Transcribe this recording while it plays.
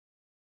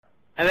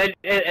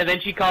And then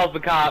she calls the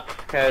cops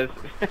because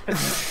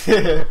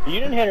You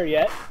didn't hit her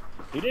yet.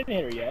 You didn't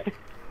hit her yet.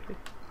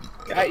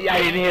 I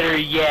didn't hit her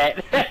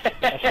yet.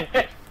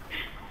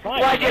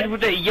 Fine, Why did you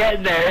put that yet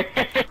in there?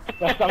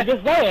 I'm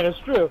just saying, it's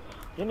true.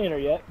 You didn't hit her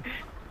yet.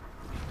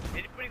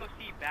 Did anybody go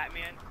see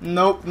Batman?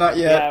 Nope, not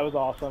yet. Yeah, it was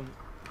awesome.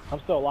 I'm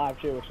still alive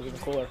too, which is even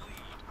cooler.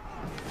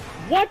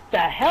 What the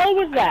hell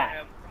was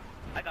that?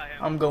 I got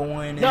him. I'm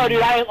going in. No,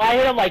 dude, I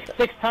hit him like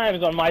 6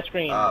 times on my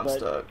screen, I'm but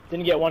stuck.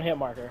 didn't get 1 hit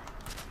marker.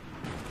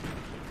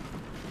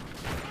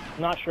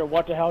 Not sure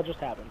what the hell just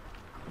happened.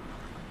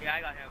 Yeah,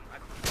 I got him. I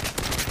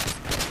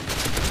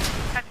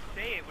had to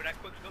say it when I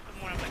quick scoped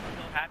him when I'm like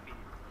so happy.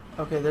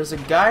 Okay, there's a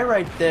guy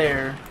right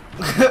there,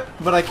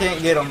 but I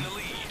can't get him.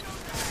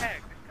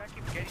 Heck, this guy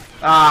keeps getting me.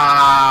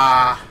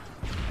 Ah,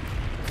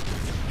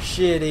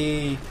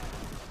 shitty. Who's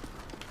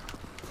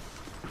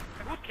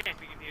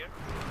camping in here?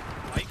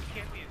 Why you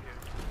camping in here?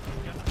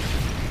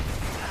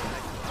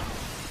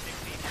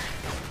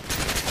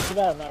 Too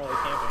bad I'm not really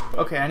camping. But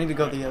Okay, I need to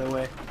go the other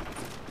way.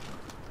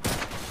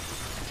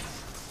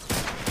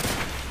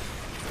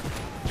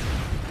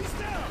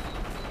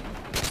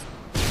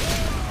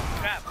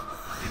 Crap.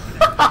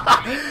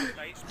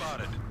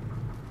 Spotted.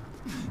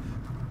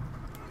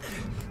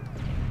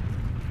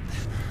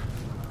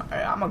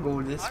 Alright, I'm gonna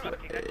go this way.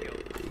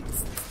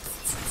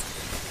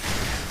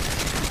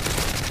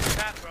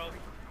 Crap, bro. He's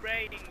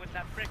spraying with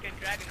that frickin'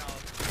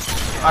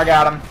 Dragonov. I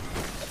got him.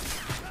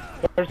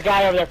 there's a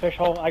guy over there, fish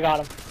hole. I got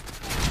him.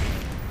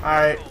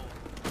 Alright.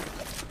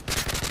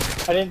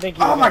 I didn't think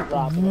he Oh was my. gonna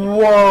drop him.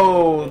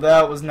 Whoa,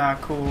 that was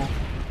not cool.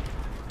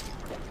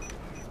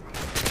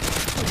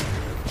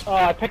 Oh,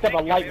 I picked up a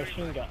light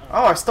machine gun.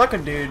 Oh, I stuck a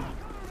dude.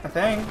 I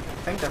think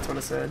that's what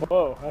it said.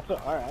 Whoa, that's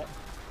alright.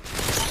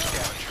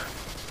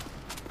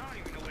 I don't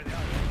even know where they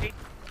are. Hey,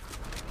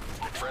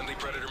 Friendly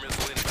predator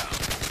missile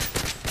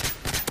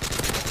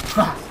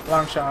inbound.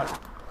 Long shot.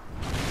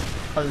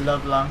 I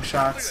love long look at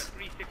shots. a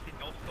 360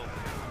 no scope.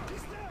 No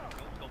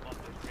scope off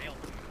this rail.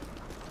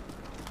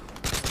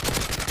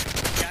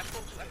 Yeah, I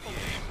posted a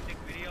music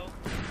video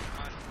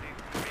on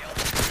the rail.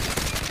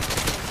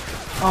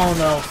 Oh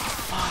no.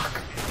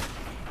 Fuck.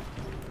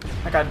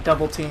 I got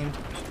double teamed. No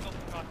scope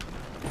across.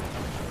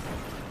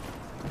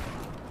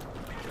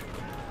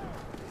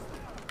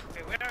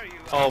 Okay, where are you?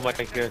 Oh my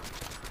god.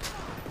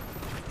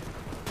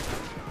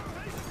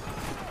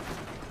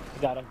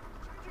 Got him.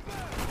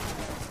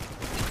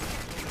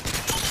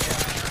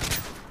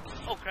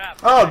 Oh crap.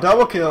 Oh,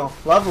 double kill.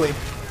 Lovely.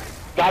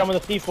 Got him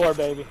with a C4,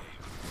 baby.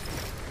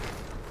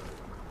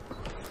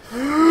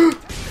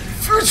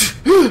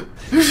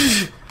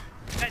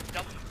 That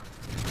double.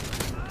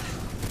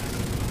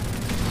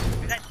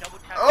 Is that double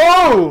tap?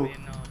 Oh! In,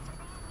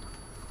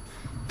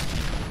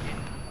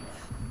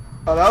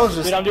 Oh, that was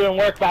just Dude, I'm doing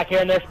work back here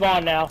in their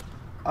spawn now.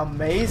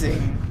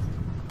 amazing.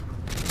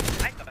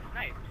 I got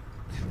sniped.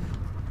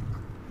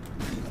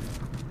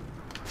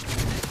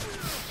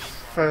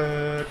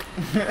 Fuck.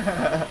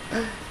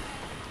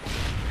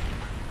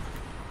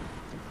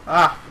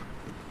 Ah.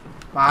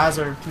 My eyes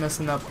are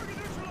messing up.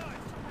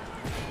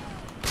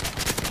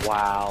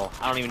 Wow.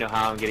 I don't even know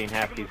how I'm getting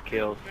half these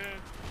kills.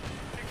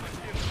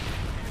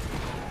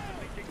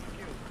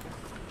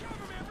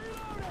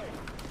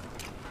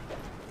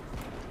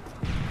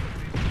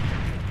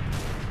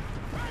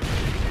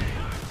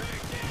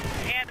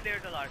 And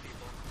there's a lot of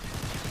people.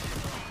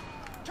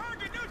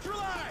 Target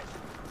neutralized.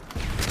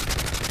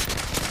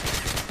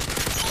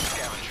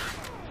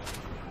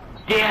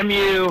 Damn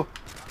you!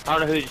 I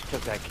don't know who just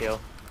took that kill.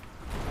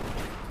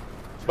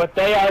 But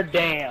they are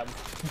damned.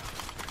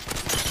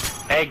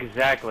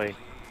 Exactly.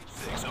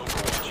 6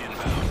 Overwatch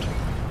inbound.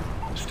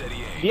 Steady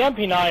aim. The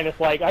MP9 is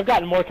like, I've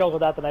gotten more kills with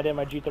that than I did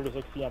my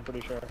G36C, I'm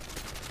pretty sure.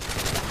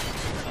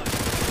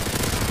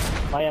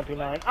 My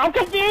MP9. I'm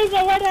confused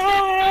on what the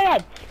hell!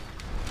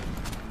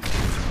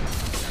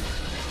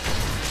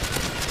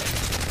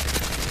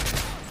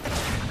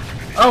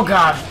 Oh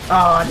god.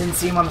 Oh, I didn't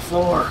see him on the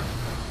floor.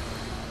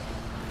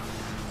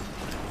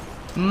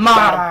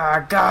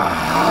 My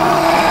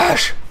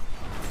gosh.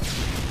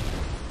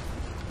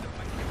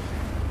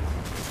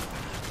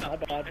 Not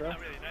bad, bro. Not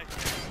really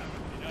nice. Not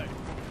really nice.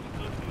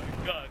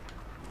 God.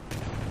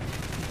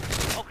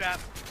 Oh crap.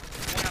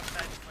 One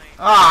outside the plane.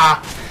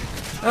 Ah.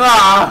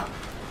 Ah.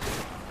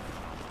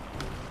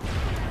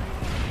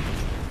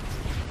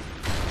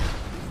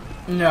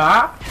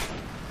 Nah.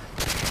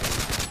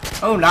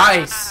 Oh,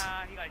 nice.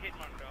 Ah, he got hit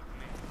marked off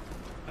me.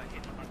 Got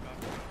hit marked off.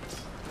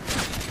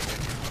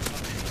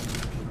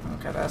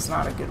 Okay, that's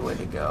not a good way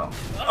to go.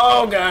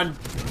 Oh god.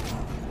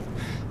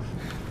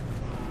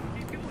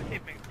 These people would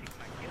take my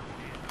kills,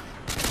 man.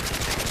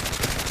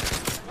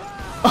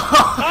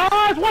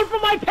 Ah, it's one for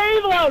my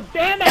payload!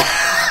 Damn it!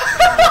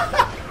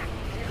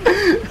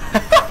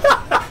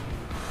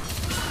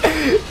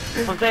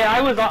 I'm saying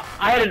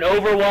I had an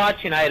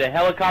Overwatch and I had a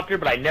helicopter,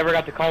 but I never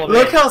got to call him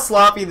Look in. how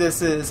sloppy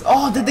this is.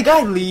 Oh, did the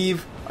guy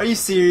leave? Are you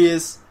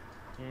serious?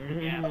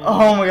 Yeah.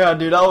 Oh my god,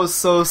 dude, that was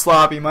so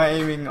sloppy. My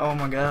aiming, oh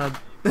my god.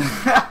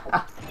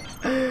 I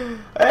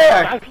Hey,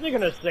 I'm actually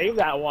gonna save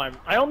that one.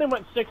 I only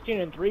went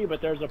 16-3,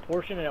 but there's a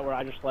portion in it where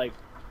I just went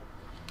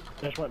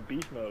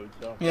beast mode.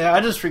 So yeah, I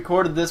just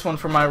recorded this one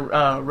for my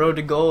Road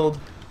to Gold.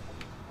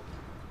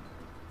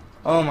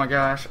 Oh my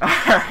gosh.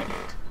 Alright.